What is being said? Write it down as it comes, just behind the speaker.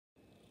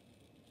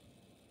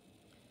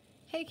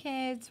Hey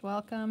kids,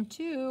 welcome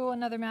to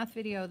another math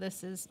video.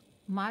 This is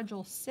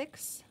Module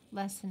 6,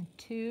 Lesson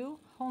 2,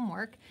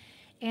 homework.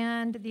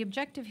 And the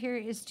objective here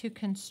is to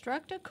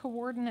construct a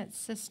coordinate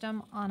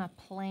system on a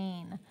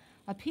plane.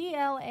 A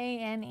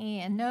plane.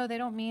 And no, they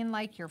don't mean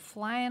like you're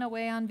flying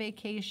away on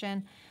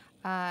vacation.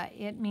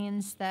 It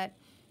means that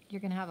you're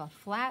going to have a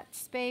flat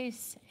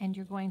space and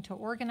you're going to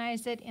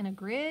organize it in a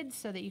grid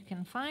so that you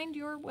can find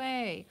your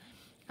way.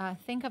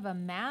 Think of a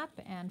map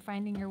and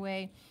finding your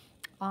way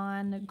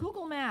on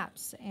Google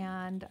Maps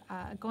and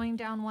going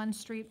down one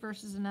street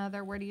versus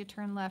another. Where do you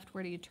turn left?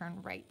 Where do you turn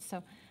right?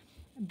 So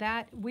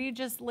that we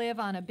just live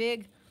on a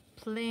big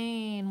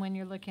plane when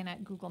you're looking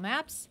at Google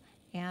Maps,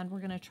 and we're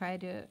going to try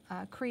to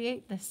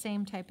create the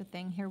same type of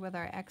thing here with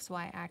our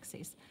XY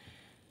axes.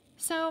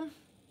 So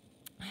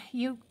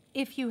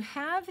if you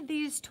have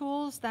these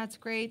tools, that's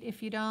great.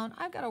 If you don't,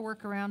 I've got a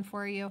workaround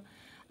for you.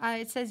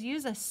 It says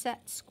use a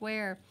set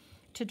square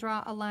to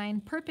draw a line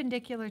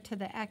perpendicular to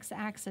the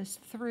x-axis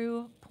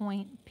through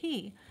point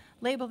P.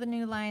 Label the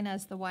new line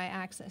as the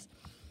y-axis.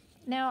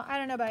 Now, I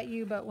don't know about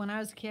you, but when I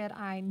was a kid,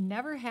 I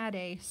never had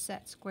a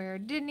set square.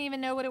 Didn't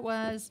even know what it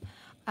was.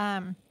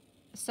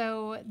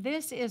 So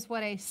this is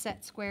what a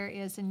set square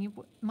is, and you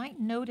might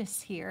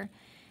notice here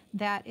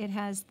that it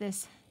has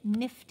this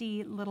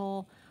nifty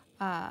little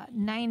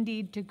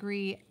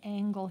 90-degree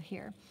angle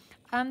here.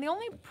 The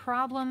only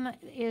problem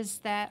is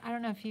that, I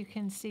don't know if you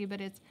can see,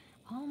 but it's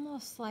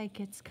almost like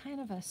it's kind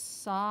of a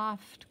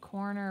soft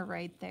corner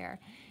right there.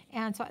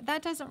 And so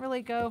that doesn't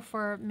really go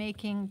for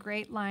making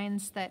great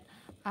lines that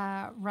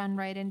run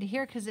right into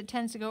here, because it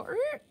tends to go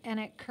and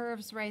it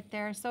curves right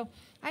there. So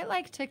I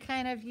like to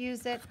kind of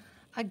use it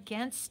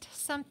against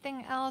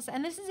something else.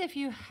 And this is if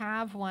you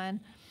have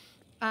one.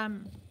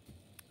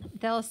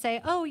 They'll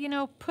say, oh, you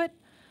know,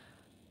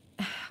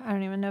 I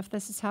don't even know if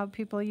this is how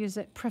people use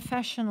it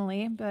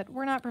professionally, but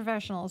we're not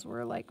professionals.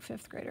 We're like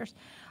fifth graders.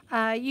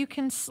 You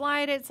can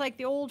slide it. It's like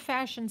the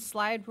old-fashioned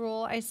slide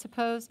rule, I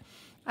suppose.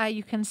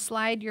 You can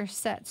slide your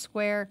set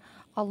square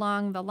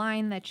along the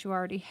line that you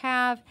already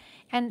have.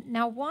 And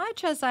now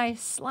watch as I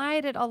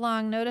slide it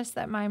along. Notice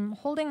that I'm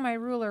holding my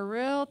ruler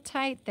real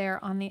tight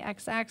there on the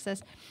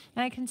x-axis.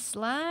 And I can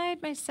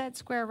slide my set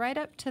square right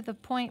up to the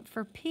point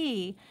for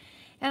P.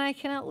 And I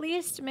can at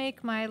least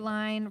make my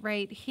line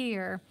right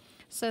here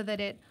so that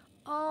it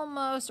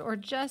almost or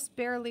just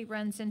barely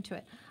runs into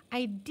it.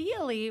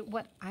 Ideally,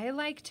 what I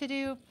like to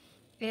do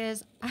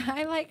is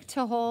I like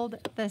to hold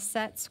the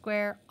set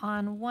square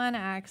on one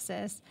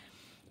axis,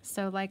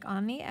 so like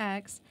on the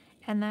X,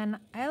 and then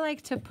I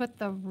like to put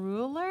the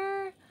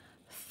ruler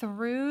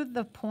through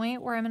the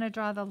point where I'm going to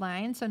draw the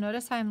line. So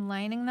notice I'm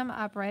lining them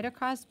up right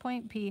across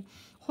point P,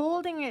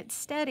 holding it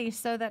steady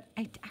so that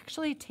I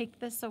actually take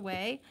this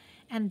away,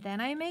 and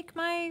then I make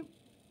my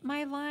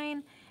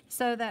line,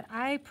 so that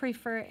I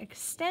prefer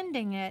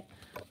extending it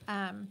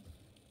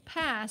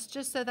past,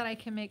 just so that I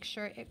can make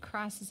sure it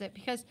crosses it.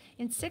 Because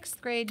in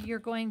 6th grade, you're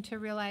going to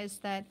realize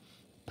that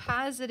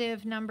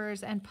positive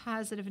numbers and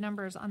positive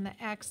numbers on the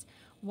x,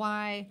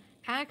 y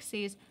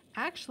axes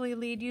actually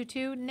lead you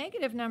to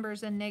negative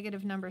numbers and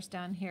negative numbers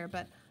down here.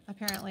 But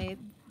apparently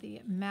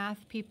the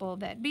math people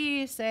that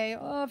be say,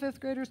 oh, 5th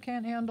graders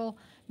can't handle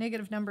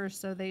negative numbers,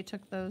 so they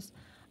took those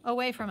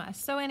away from us.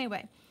 So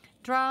anyway,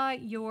 draw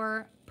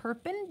your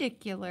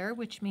perpendicular,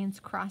 which means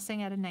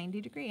crossing at a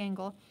 90-degree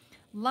angle,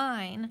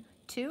 line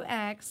to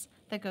X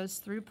that goes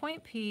through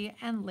point P,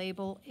 and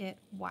label it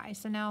Y.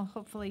 So now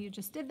hopefully you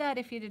just did that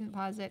if you didn't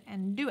pause it,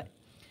 and do it.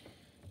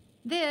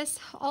 This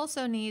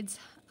also needs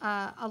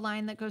a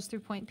line that goes through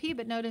point P,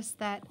 but notice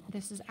that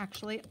this is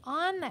actually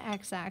on the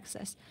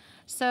x-axis.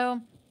 So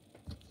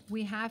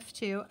we have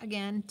to,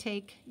 again,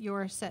 take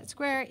your set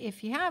square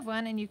if you have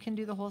one, and you can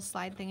do the whole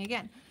slide thing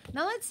again.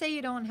 Now let's say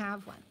you don't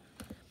have one,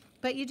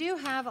 but you do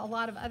have a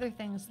lot of other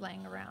things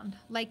laying around,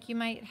 like you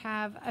might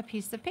have a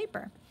piece of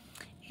paper.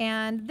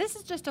 And this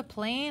is just a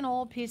plain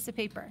old piece of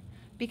paper,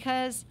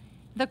 because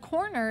the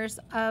corners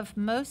of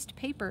most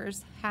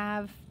papers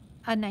have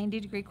a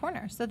 90-degree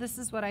corner. So this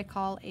is what I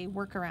call a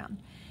workaround.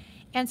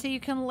 And so you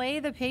can lay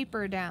the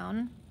paper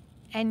down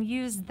and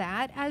use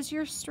that as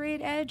your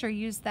straight edge, or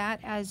use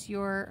that as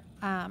your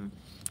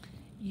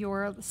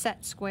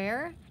set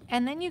square.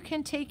 And then you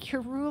can take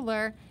your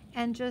ruler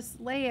and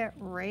just lay it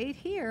right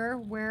here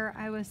where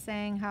I was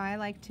saying how I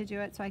like to do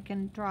it, so I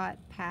can draw it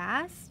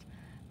past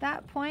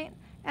that point.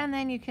 And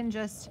then you can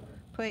just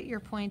put your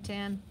point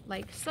in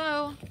like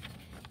so.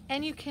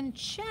 And you can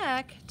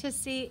check to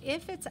see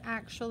if it's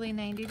actually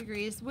 90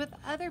 degrees with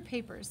other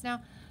papers.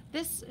 Now,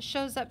 this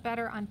shows up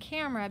better on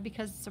camera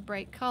because it's a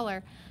bright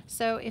color.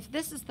 So if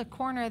this is the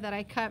corner that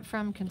I cut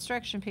from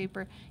construction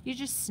paper, you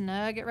just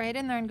snug it right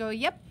in there and go,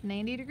 yep,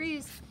 90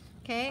 degrees.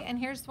 Okay, and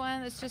here's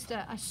one that's just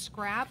a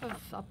scrap of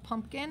a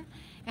pumpkin.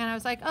 And I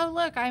was like, oh,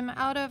 look,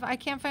 I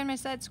can't find my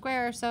set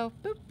square. So,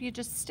 boop, you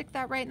just stick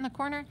that right in the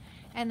corner,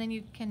 and then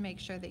you can make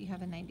sure that you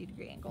have a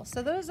 90-degree angle.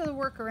 So those are the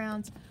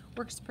workarounds.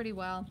 Works pretty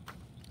well.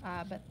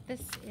 But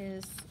this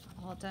is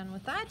all done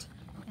with that.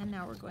 And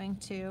now we're going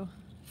to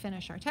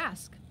finish our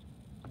task.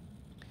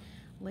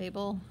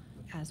 Label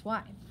as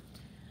Y.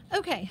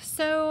 Okay,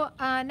 so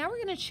now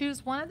we're going to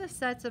choose one of the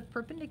sets of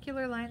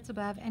perpendicular lines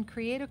above and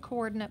create a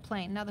coordinate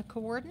plane. Now the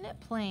coordinate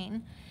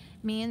plane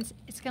means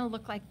it's going to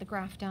look like the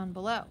graph down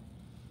below.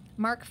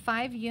 Mark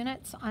 5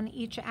 units on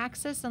each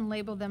axis and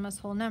label them as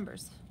whole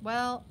numbers.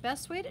 Well,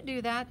 best way to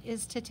do that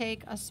is to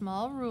take a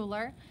small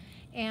ruler,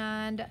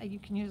 and you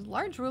can use a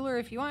large ruler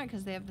if you want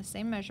because they have the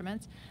same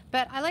measurements,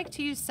 but I like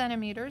to use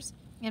centimeters.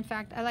 In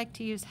fact, I like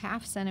to use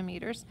half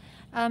centimeters.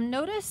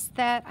 Notice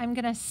that I'm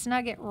going to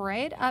snug it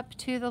right up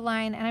to the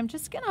line, and I'm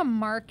just going to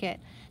mark it.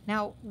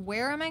 Now,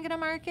 where am I going to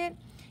mark it?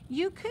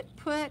 You could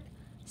put,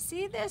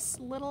 see this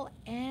little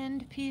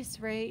end piece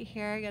right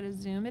here? I got to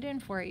zoom it in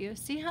for you.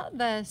 See how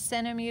the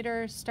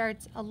centimeter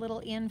starts a little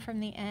in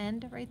from the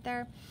end right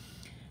there?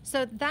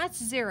 So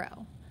that's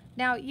 0.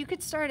 Now, you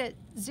could start at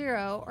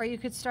 0, or you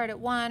could start at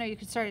 1, or you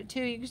could start at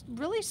 2. You could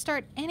really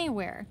start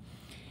anywhere.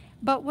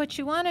 But what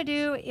you want to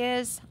do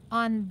is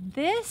on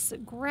this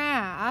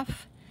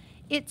graph,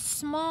 it's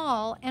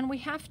small and we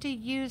have to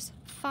use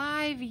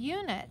 5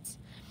 units.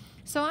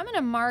 So I'm going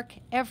to mark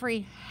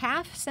every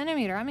half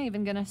centimeter. I'm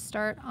even going to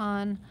start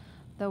on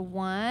the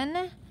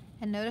 1,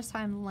 and notice how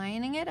I'm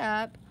lining it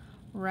up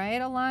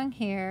right along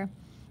here.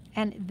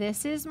 And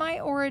this is my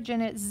origin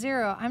at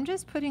 0. I'm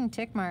just putting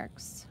tick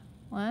marks.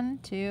 1,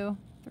 2,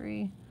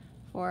 3,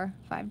 4,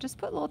 5. Just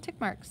put little tick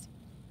marks.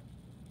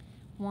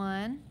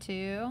 1,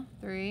 2,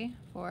 3,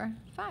 4,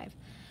 5.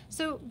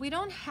 So we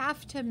don't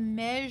have to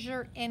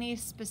measure any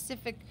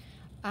specific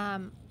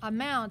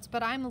amounts,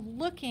 but I'm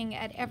looking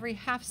at every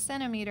half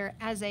centimeter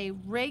as a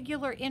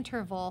regular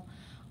interval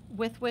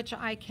with which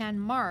I can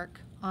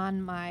mark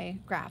on my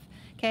graph.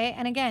 Okay,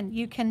 and again,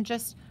 you can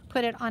just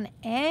put it on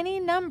any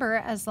number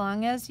as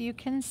long as you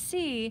can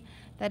see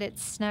that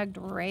it's snugged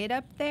right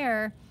up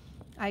there.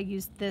 I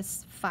use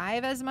this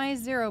 5 as my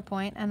 0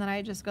 point, and then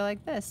I just go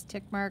like this,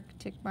 tick mark,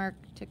 tick mark,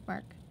 tick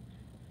mark,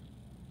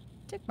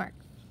 tick mark.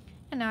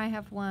 And now I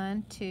have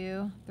 1,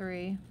 2,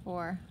 3,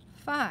 4,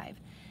 5.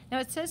 Now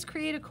it says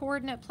create a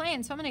coordinate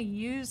plane, so I'm going to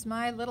use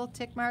my little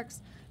tick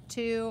marks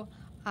to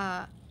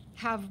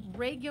have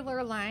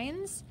regular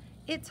lines.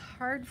 It's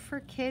hard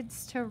for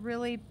kids to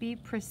really be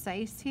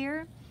precise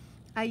here.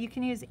 You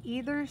can use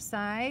either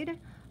side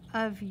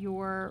of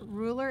your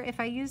ruler. If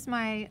I use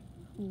my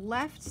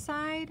left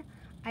side,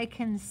 I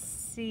can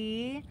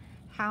see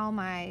how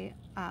my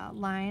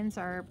lines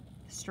are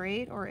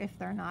straight or if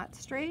they're not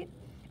straight.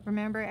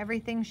 Remember,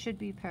 everything should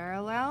be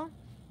parallel.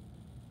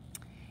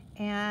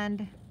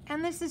 And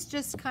this is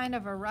just kind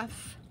of a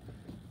rough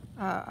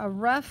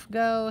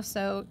go,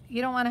 so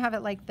you don't want to have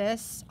it like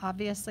this.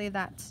 Obviously,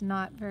 that's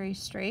not very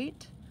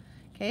straight.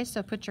 Okay,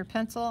 so put your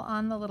pencil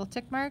on the little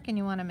tick mark, and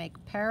you want to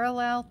make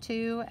parallel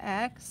to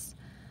X,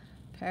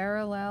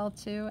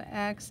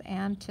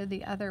 and to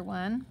the other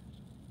one.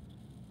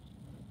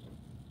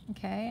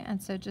 Okay,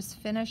 and so just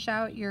finish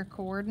out your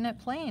coordinate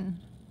plane.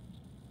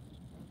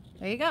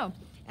 There you go.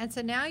 And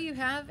so now you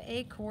have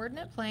a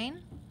coordinate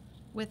plane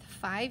with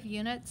 5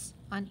 units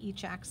on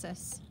each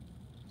axis.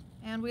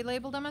 And we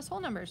labeled them as whole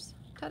numbers.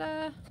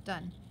 Ta-da!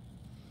 Done.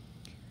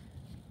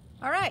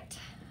 All right,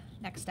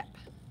 next step.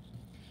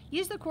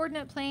 Use the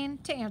coordinate plane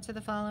to answer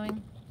the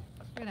following.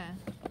 We're gonna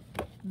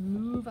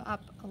move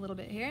up a little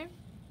bit here.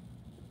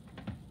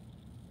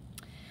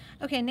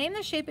 Okay, name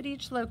the shape at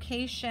each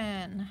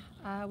location.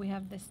 We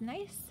have this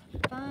nice,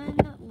 fun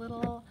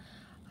little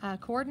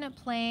coordinate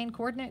plane,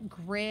 coordinate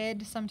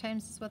grid,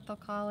 sometimes is what they'll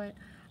call it,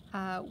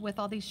 with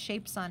all these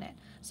shapes on it.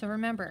 So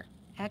remember,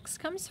 X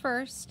comes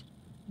first,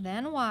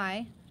 then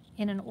Y,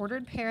 in an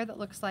ordered pair that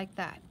looks like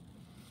that.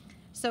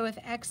 So if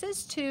X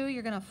is 2,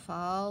 you're going to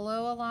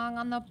follow along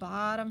on the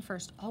bottom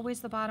first,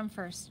 always the bottom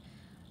first.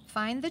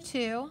 Find the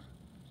 2,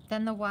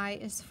 then the Y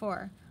is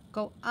 4.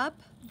 Go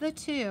up the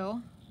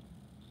 2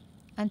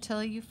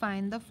 until you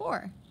find the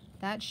 4.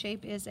 That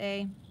shape is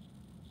a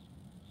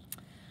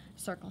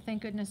circle.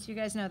 Thank goodness you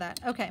guys know that.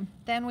 Okay,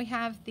 then we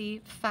have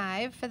the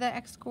 5 for the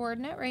X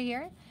coordinate right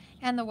here,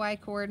 and the Y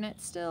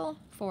coordinate still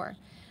 4.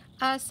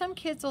 Some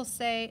kids will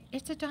say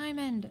it's a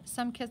diamond.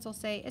 Some kids will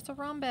say it's a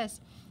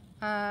rhombus.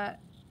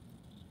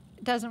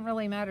 Doesn't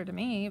really matter to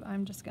me.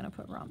 I'm just going to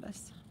put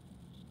rhombus.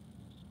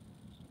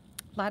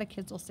 A lot of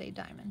kids will say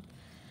diamond.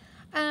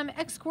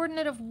 X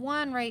coordinate of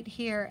 1 right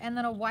here, and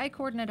then a Y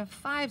coordinate of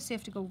 5, so you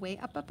have to go way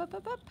up, up, up,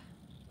 up, up.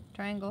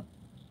 Triangle.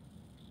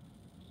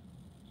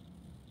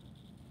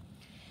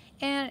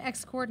 And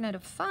X coordinate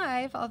of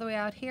 5 all the way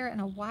out here, and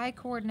a Y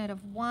coordinate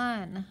of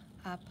 1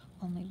 up,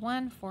 only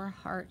 1 for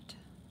heart.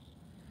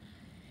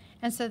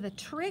 And so the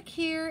trick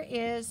here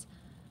is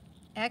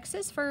X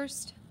is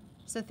first,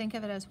 so think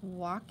of it as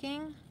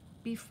walking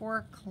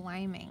before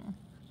climbing.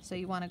 So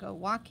you want to go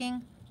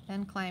walking,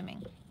 then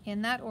climbing,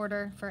 in that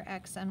order for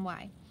X and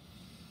Y.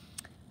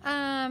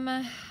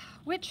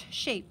 Which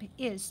shape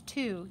is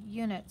 2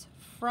 units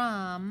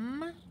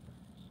from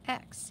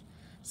X?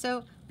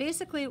 So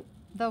basically,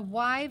 the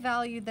Y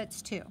value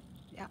that's 2.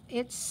 Yeah,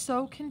 it's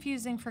so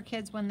confusing for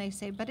kids when they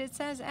say, but it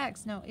says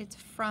X. No, it's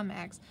from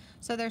X.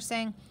 So they're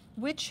saying,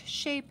 which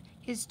shape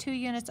is 2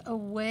 units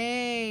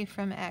away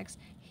from X?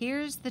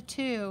 Here's the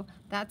 2.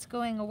 That's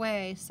going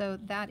away, so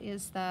that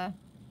is the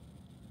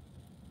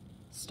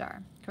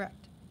star.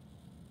 Correct.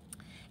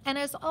 And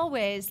as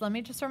always, let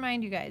me just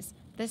remind you guys,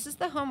 this is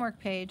the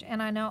homework page,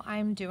 and I know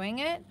I'm doing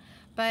it,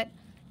 but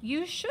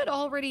you should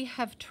already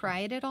have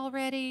tried it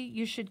already.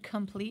 You should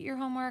complete your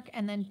homework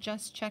and then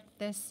just check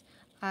this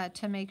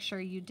to make sure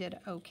you did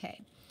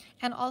okay.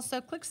 And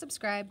also click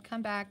subscribe,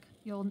 come back,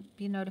 you'll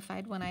be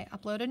notified when I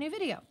upload a new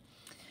video.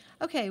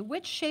 Okay,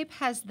 which shape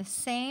has the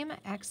same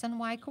X and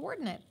Y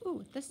coordinate?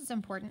 Ooh, this is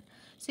important.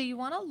 So you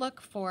want to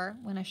look for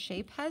when a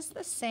shape has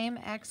the same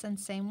X and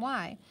same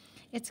Y.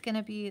 It's going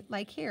to be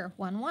like here,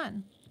 1,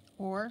 1,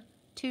 or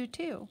 2,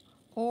 2,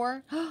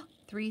 or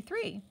 3,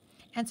 3.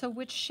 And so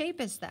which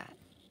shape is that?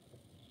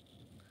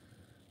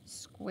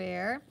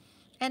 Square.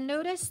 And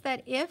notice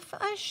that if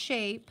a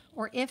shape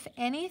or if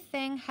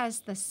anything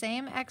has the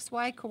same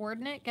XY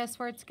coordinate, guess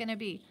where it's going to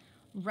be?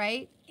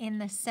 Right in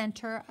the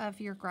center of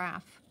your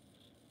graph.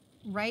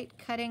 Right,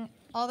 cutting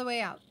all the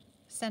way out.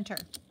 Center.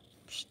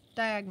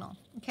 Diagonal.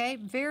 Okay,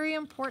 very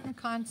important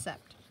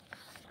concept.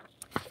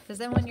 Because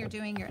then when you're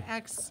doing your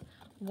X,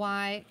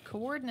 Y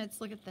coordinates,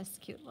 look at this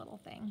cute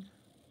little thing.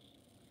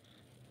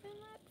 Isn't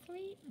that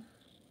sweet?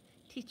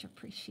 Teacher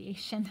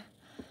appreciation.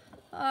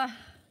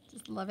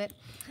 Just love it.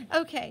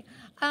 Okay,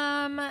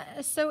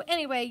 so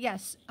anyway,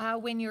 yes,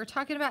 when you're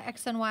talking about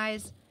X and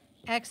Y's,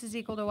 X is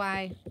equal to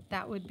Y,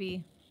 that would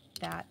be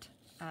that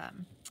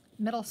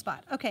middle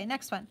spot. Okay,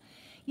 next one.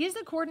 Use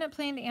the coordinate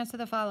plane to answer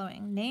the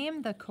following.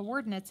 Name the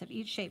coordinates of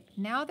each shape.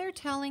 Now they're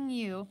telling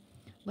you,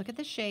 look at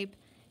the shape,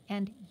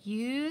 and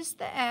use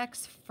the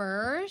X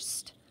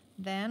first,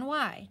 then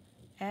Y.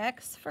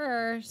 X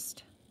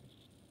first,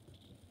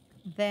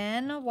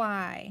 then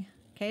Y.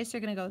 Okay, so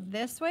you're going to go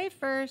this way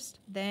first,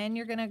 then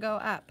you're going to go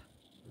up.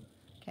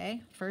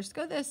 Okay, first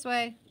go this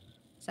way,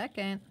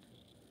 second,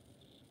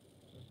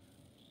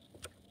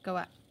 go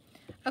up.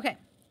 Okay,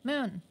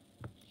 moon.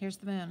 Here's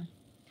the moon.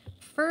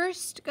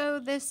 First go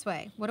this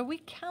way. What are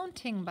we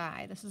counting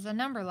by? This is a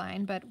number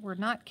line, but we're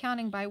not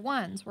counting by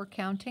ones. We're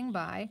counting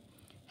by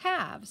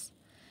halves.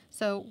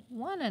 So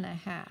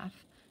 1.5,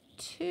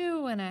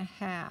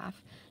 2.5.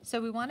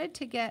 So we wanted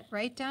to get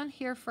right down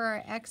here for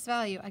our X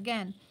value.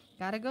 Again,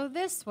 got to go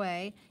this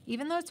way.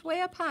 Even though it's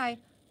way up high,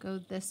 go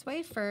this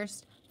way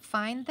first.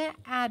 Find the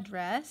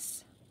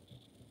address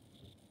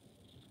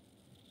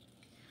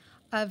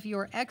of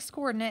your X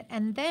coordinate,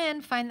 and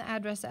then find the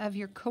address of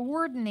your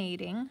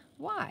coordinating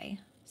Y.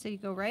 So you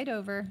go right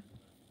over,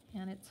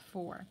 and it's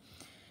 4.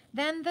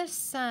 Then the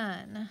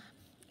sun.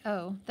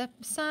 Oh, the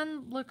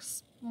sun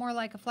looks more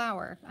like a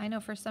flower. I know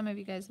for some of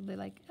you guys will be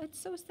like, it's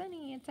so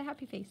sunny, it's a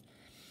happy face.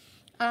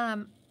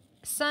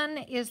 Sun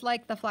is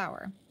like the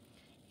flower,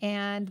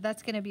 and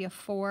that's going to be a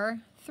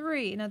 4,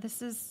 3. Now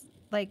this is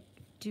like,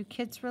 do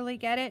kids really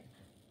get it?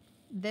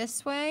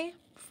 This way,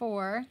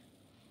 4.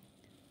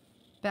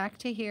 Back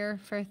to here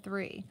for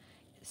 3.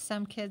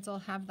 Some kids will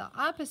have the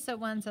opposite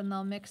ones and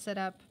they'll mix it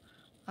up,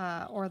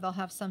 or they'll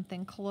have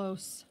something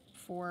close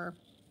for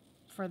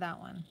that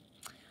one.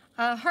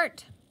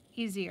 Heart,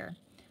 easier.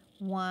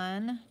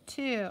 1,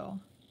 2.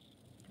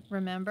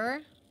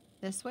 Remember,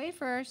 this way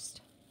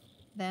first,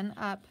 then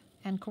up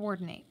and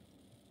coordinate.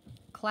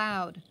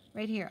 Cloud,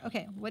 right here.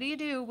 Okay, what do you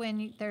do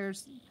when you're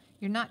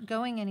not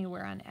going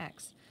anywhere on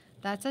X?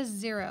 That's a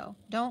 0.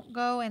 Don't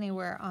go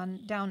anywhere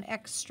down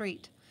X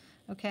straight.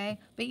 Okay,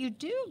 but you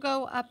do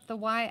go up the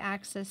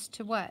y-axis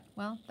to what?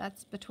 Well,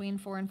 that's between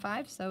 4 and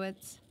 5, so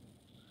it's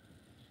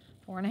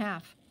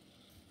 4.5.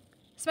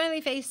 Smiley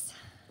face.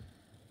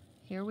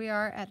 Here we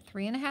are at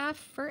 3.5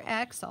 for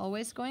X,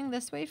 always going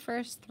this way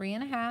first,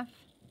 3.5.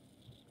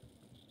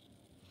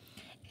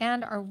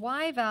 And our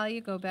Y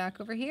value, go back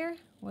over here.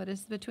 What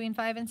is between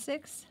 5 and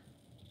 6?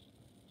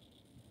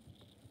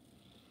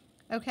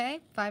 Okay,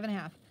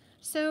 5.5.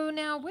 So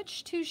now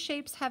which two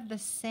shapes have the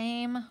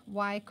same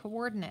Y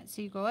coordinate?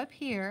 So you go up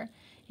here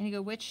and you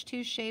go, which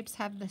two shapes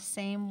have the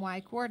same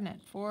Y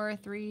coordinate? 4,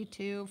 3,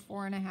 2,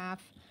 4.5,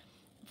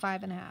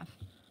 5.5.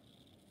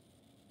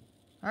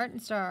 Heart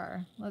and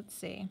star. Let's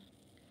see.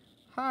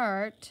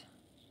 Heart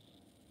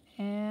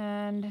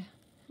and,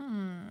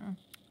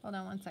 hold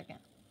on one second.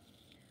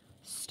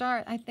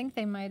 Star, I think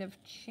they might have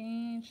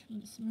changed.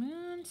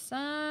 Moon,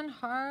 sun,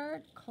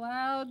 heart,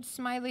 cloud,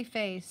 smiley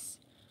face.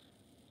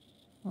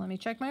 Let me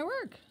check my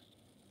work.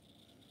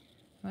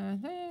 5,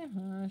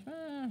 4.5,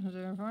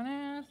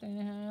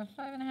 3.5,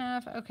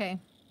 5.5. Okay.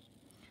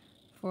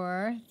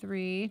 4,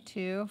 3,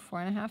 2,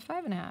 4.5,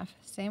 5.5.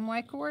 Same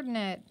Y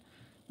coordinate.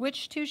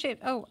 Which two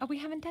shapes? Oh, we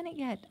haven't done it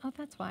yet. Oh,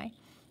 that's why.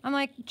 I'm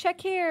like,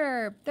 check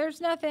here. There's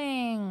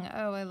nothing.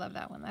 Oh, I love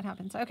that when that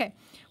happens. Okay.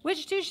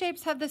 Which two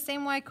shapes have the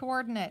same Y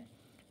coordinate?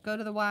 Go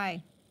to the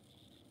Y.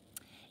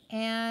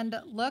 And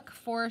look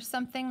for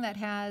something that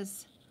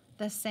has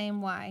the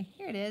same Y.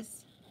 Here it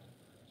is.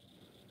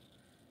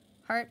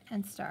 Heart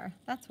and star.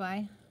 That's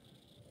why.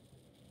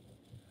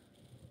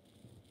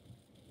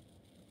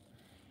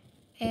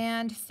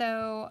 And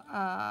so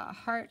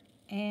heart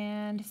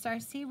and star.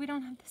 See, we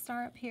don't have the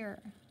star up here.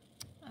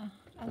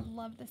 I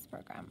love this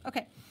program.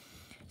 Okay.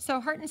 So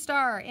heart and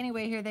star,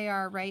 anyway, here they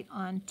are right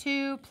on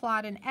 2.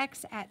 Plot an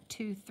X at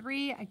 2,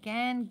 3.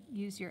 Again,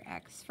 use your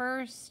X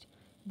first,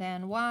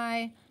 then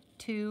Y,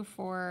 2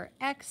 for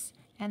X,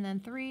 and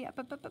then 3, up,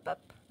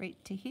 right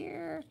to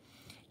here.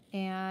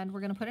 And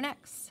we're going to put an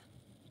X.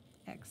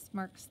 X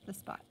marks the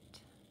spot.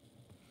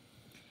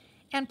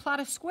 And plot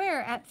a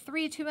square at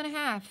 3,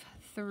 2.5.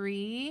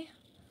 3,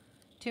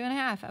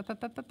 2.5,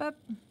 up,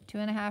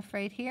 2.5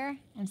 right here,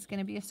 and it's going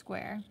to be a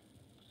square.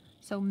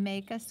 So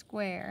make a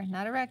square,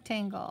 not a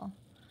rectangle.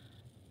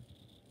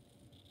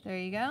 There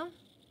you go.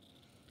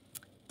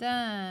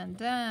 Done,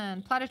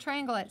 done. Plot a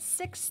triangle at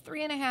 6,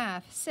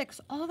 3.5.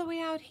 6 all the way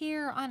out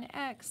here on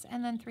X,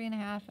 and then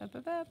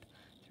 3.5, up,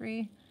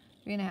 3,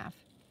 3.5.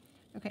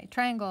 Okay,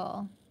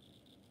 triangle.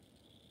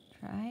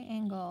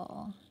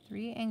 Triangle.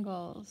 3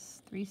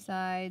 angles, 3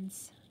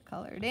 sides,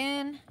 colored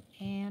in,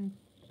 and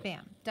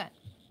bam, done.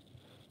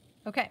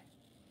 Okay.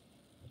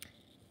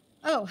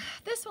 Oh,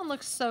 this one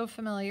looks so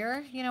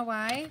familiar. You know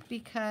why?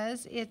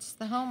 Because it's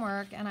the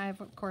homework, and I,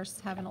 of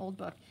course, have an old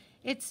book.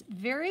 It's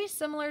very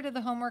similar to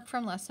the homework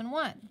from lesson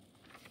 1,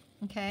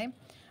 okay?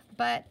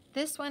 But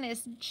this one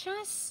is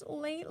just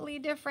slightly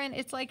different.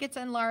 It's like it's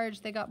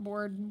enlarged. They got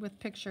bored with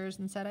pictures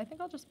and said, I think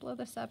I'll just blow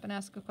this up and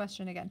ask a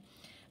question again.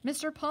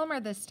 Mr. Palmer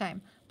this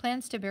time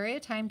plans to bury a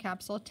time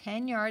capsule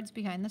 10 yards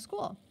behind the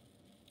school.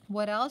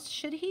 What else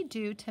should he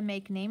do to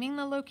make naming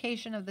the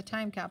location of the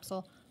time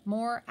capsule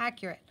more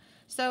accurate?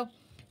 So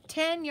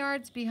 10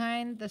 yards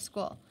behind the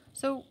school.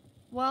 So,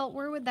 well,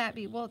 where would that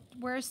be? Well,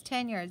 where's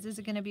 10 yards? Is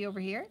it going to be over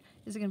here?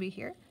 Is it going to be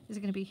here? Is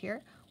it going to be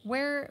here?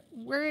 Where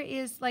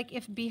is, like,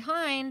 if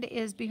behind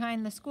is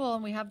behind the school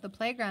and we have the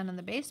playground and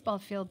the baseball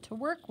field to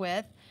work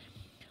with,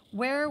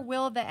 where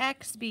will the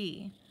X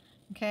be?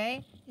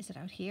 Okay, is it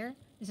out here?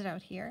 Is it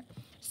out here?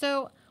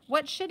 So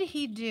what should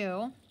he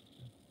do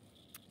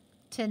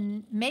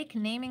to make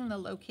naming the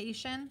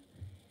location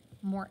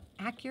more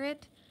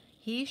accurate?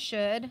 He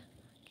should,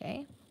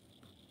 okay,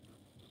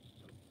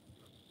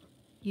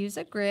 use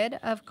a grid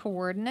of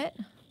coordinate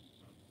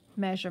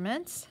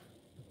measurements.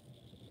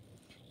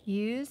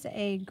 Use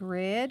a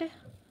grid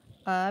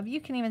of,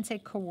 you can even say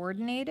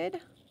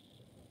coordinated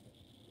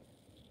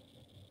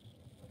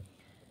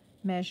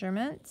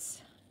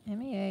measurements.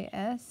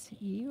 measurements.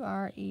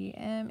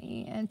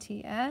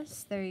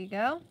 There you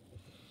go.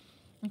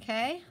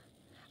 Okay.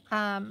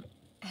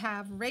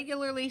 Have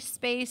regularly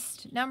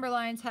spaced number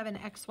lines, have an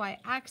XY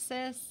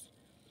axis,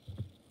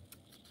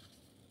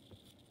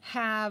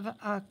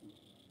 have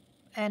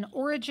an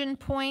origin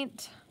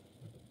point.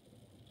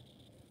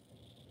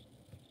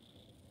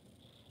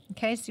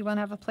 Okay, so you want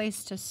to have a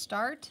place to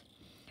start.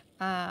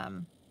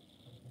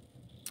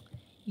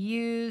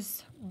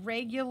 Use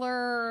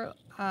regularly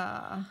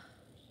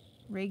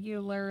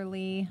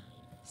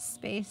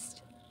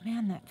spaced.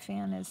 Man, that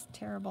fan is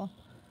terrible.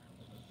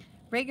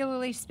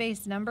 Regularly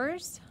spaced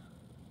numbers.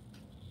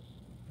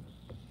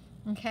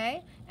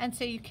 Okay, and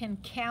so you can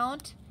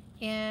count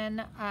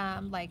in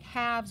like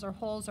halves or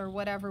wholes or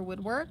whatever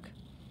would work.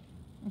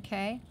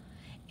 Okay,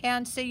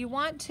 and so you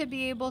want to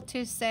be able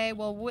to say,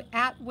 well,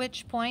 at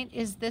which point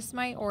is this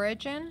my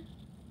origin?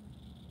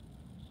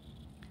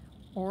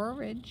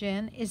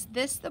 Origin, is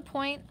this the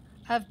point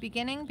of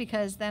beginning?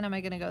 Because then am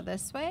I going to go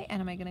this way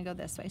and am I going to go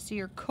this way? So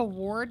you're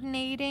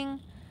coordinating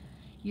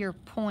your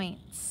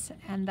points,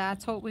 and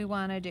that's what we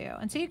want to do.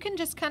 And so you can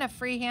just kind of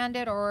freehand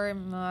it, or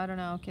I don't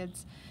know,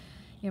 kids,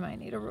 you might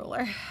need a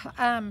ruler.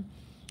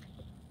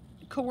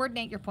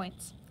 Coordinate your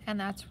points, and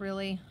that's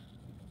really,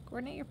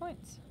 coordinate your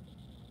points.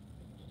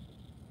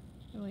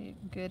 Really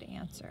a good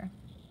answer.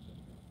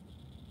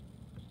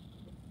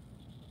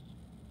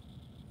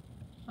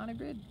 On a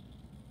grid.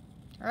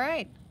 All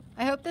right,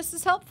 I hope this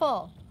is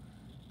helpful.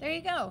 There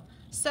you go.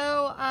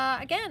 So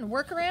again,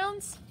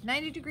 workarounds,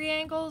 90-degree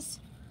angles,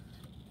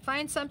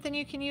 find something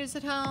you can use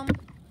at home,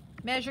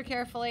 measure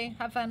carefully,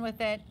 have fun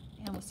with it,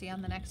 and we'll see you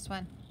on the next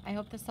one. I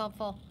hope this is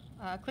helpful.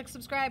 Click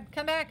subscribe,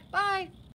 come back, bye.